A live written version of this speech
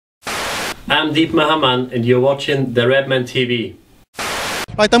I'm Deep Mahaman and you're watching the Redmen TV.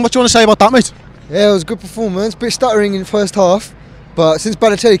 Right then, what do you want to say about that, mate? Yeah, it was a good performance, bit stuttering in the first half, but since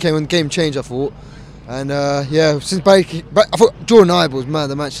Balotelli came on, the game changed, I thought. And yeah, since I thought Jordan Ibe was man of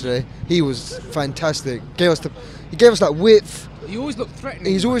the match today. He was fantastic. He gave us that width. He always looked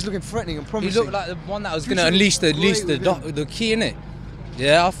threatening. He's always looking threatening and promising. He looked like the one that was going to unleash the key, innit?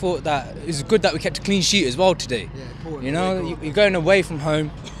 Yeah, I thought that it was good that we kept a clean sheet as well today. Yeah, you know, you're going away from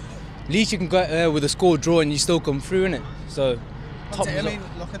home. At least you can go there with a score draw and you still come through, innit? So, top. I mean,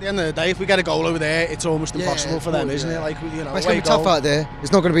 look, at the end of the day, if we get a goal over there, it's almost impossible for them, isn't it? Like, you know, it's going to be tough out there.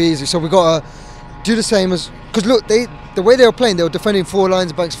 It's not going to be easy. So we've got to do the same as, because look, the way they were playing, they were defending 4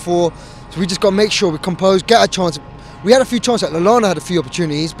 lines, backs 4. So we just got to make sure we compose, get a chance. We had a few chances. Lallana had a few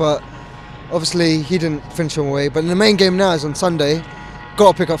opportunities, but obviously he didn't finish them away. But in the main game now is on Sunday.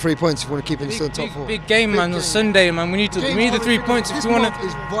 Got to pick up 3 points if we want to keep in the top 4. Big game, man. On Sunday, man. We need the 3 points if we want to.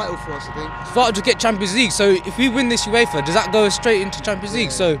 It's vital for us, I think. It's vital to get Champions League. So if we win this UEFA, does that go straight into Champions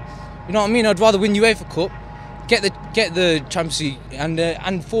League? So you know what I mean. I'd rather win UEFA Cup, get the Champions League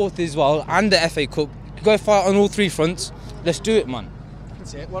and fourth as well, and the FA Cup. Go fight on all 3 fronts. Let's do it, man.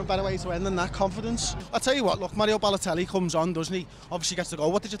 That's it. What a better way to end than that? Confidence. I'll tell you what. Look, Mario Balotelli comes on, doesn't he? Obviously gets the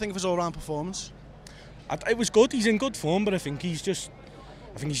goal. What did you think of his all-round performance? It was good. He's in good form, but I think he's just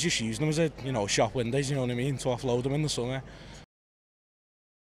using them as a shop windows. You know what I mean? To offload them in the summer.